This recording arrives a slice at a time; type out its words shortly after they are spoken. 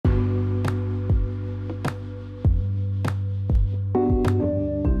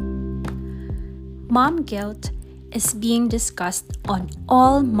Mom guilt is being discussed on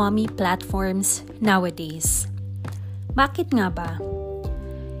all mommy platforms nowadays. Bakit nga ba?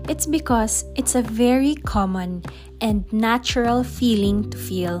 It's because it's a very common and natural feeling to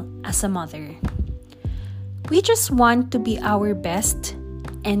feel as a mother. We just want to be our best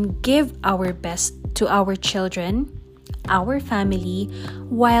and give our best to our children, our family,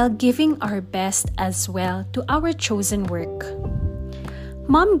 while giving our best as well to our chosen work.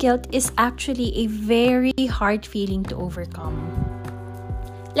 Mom guilt is actually a very hard feeling to overcome.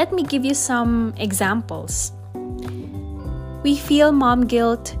 Let me give you some examples. We feel mom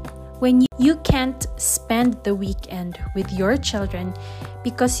guilt when you can't spend the weekend with your children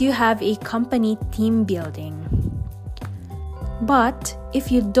because you have a company team building. But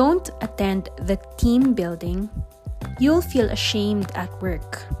if you don't attend the team building, you'll feel ashamed at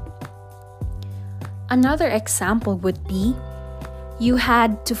work. Another example would be you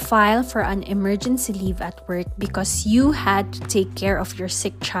had to file for an emergency leave at work because you had to take care of your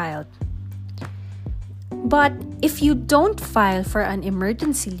sick child. But if you don't file for an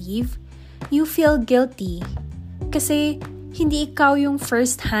emergency leave, you feel guilty kasi hindi ikaw yung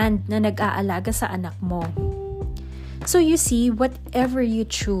first hand na nag-aalaga sa anak mo. So you see, whatever you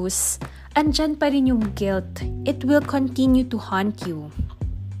choose, andyan pa rin yung guilt. It will continue to haunt you.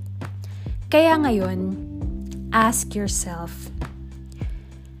 Kaya ngayon, ask yourself,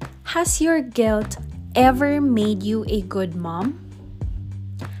 has your guilt ever made you a good mom?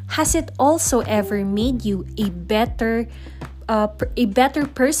 Has it also ever made you a better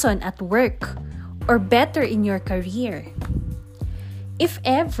person at work or better in your career? If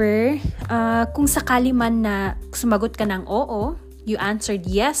ever, kung sakali man na sumagot ka ng oo, you answered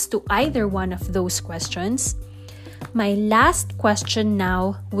yes to either one of those questions, my last question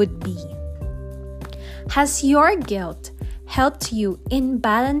now would be, has your guilt helped you in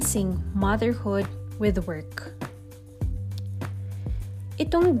balancing motherhood with work?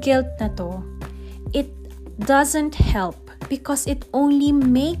 Itong guilt na to, it doesn't help because it only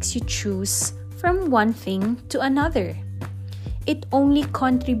makes you choose from one thing to another. It only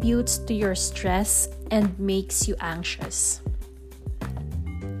contributes to your stress and makes you anxious.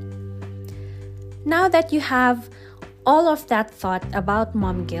 Now that you have all of that thought about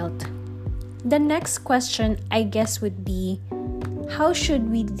mom guilt, the next question I guess would be, how should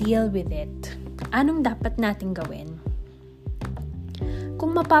we deal with it? Anong dapat nating gawin?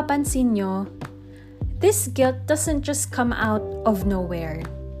 Kung mapapansin nyo, this guilt doesn't just come out of nowhere.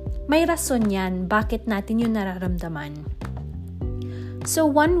 May rason yan bakit natin yung nararamdaman. So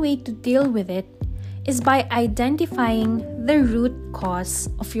one way to deal with it is by identifying the root cause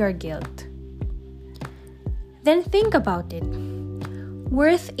of your guilt. Then think about it.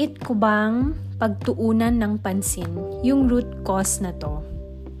 Worth it ko bang pagtuunan ng pansin yung root cause na to?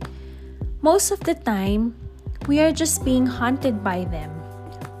 Most of the time, we are just being haunted by them,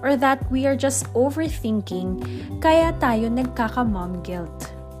 or that we are just overthinking kaya tayo nagkaka-mom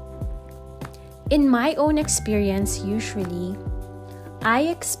guilt. In my own experience, usually, I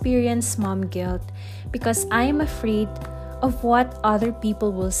experience mom guilt because I am afraid of what other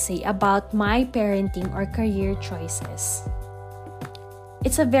people will say about my parenting or career choices.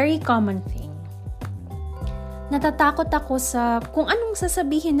 It's a very common thing. Natatakot ako sa kung anong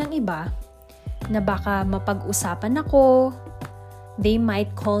sasabihin ng iba, na baka mapag-usapan ako, they might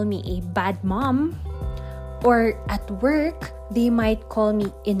call me a bad mom, or at work, they might call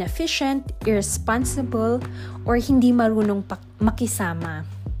me inefficient, irresponsible, or hindi marunong makisama.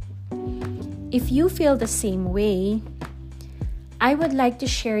 If you feel the same way, I would like to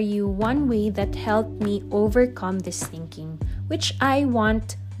share you one way that helped me overcome this thinking, which I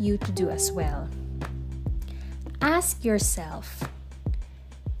want you to do as well. Ask yourself,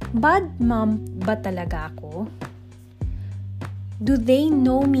 bad mom ba talaga ako? Do they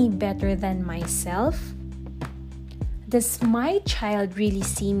know me better than myself? Does my child really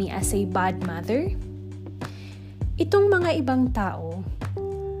see me as a bad mother? Itong mga ibang tao,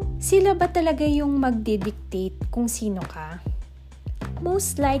 sila ba talaga yung magdidictate kung sino ka?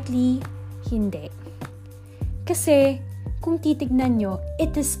 Most likely, hindi. Kasi, kung titignan nyo,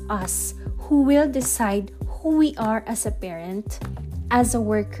 it is us who will decide who we are as a parent, as a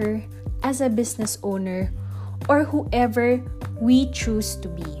worker, as a business owner, or whoever we choose to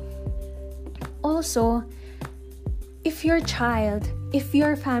be. Also, if your child, if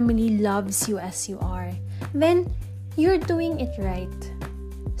your family loves you as you are, then you're doing it right.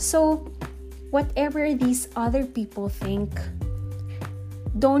 So, whatever these other people think,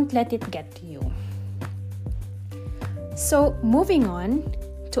 don't let it get to you. So, moving on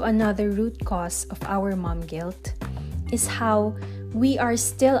to another root cause of our mom guilt is how we are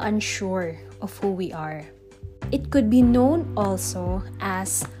still unsure of who we are. It could be known also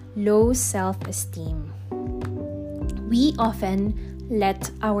as low self-esteem. We often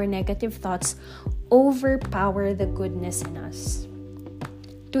let our negative thoughts overpower the goodness in us.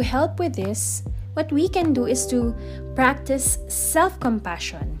 To help with this, what we can do is to practice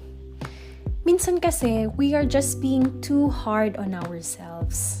self-compassion. Minsan kasi, we are just being too hard on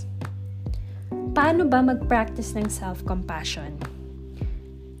ourselves. Paano ba mag-practice ng self-compassion?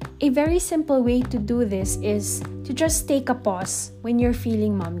 A very simple way to do this is to just take a pause when you're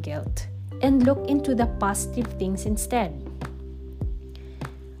feeling mom guilt and look into the positive things instead.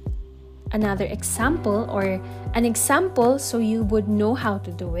 Another example, or an example so you would know how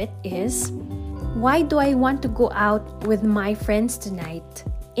to do it, is, why do I want to go out with my friends tonight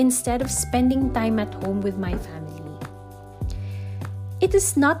instead of spending time at home with my family? It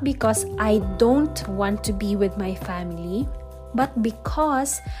is not because I don't want to be with my family, but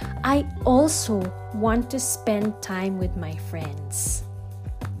because I also want to spend time with my friends.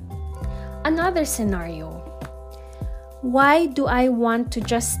 Another scenario. Why do I want to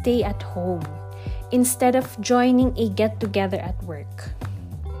just stay at home instead of joining a get-together at work?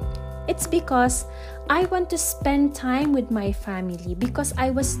 It's because I want to spend time with my family because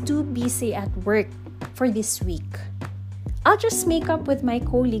I was too busy at work for this week. I'll just make up with my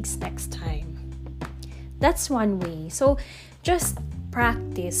colleagues next time. That's one way. So just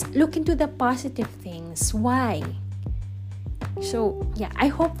practice. Look into the positive things. Why? So yeah, I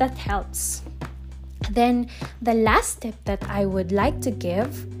hope that helps. Then the last tip that I would like to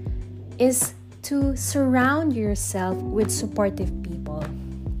give is to surround yourself with supportive people.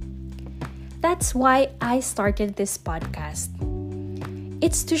 That's why I started this podcast.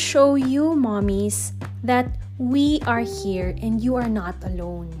 It's to show you mommies that we are here and you are not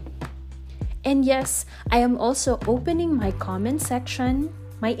alone. And yes, I am also opening my comment section,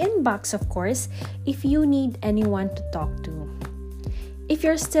 my inbox of course, if you need anyone to talk to. If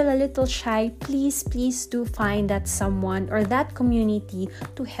you're still a little shy, please do find that someone or that community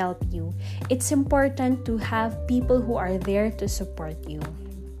to help you. It's important to have people who are there to support you.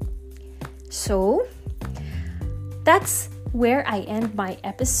 So, that's where I end my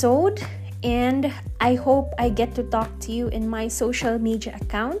episode, and I hope I get to talk to you in my social media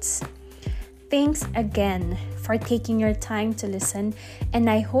accounts. Thanks again for taking your time to listen, and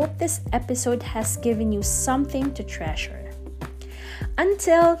I hope this episode has given you something to treasure.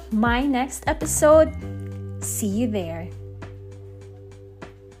 Until my next episode, see you there.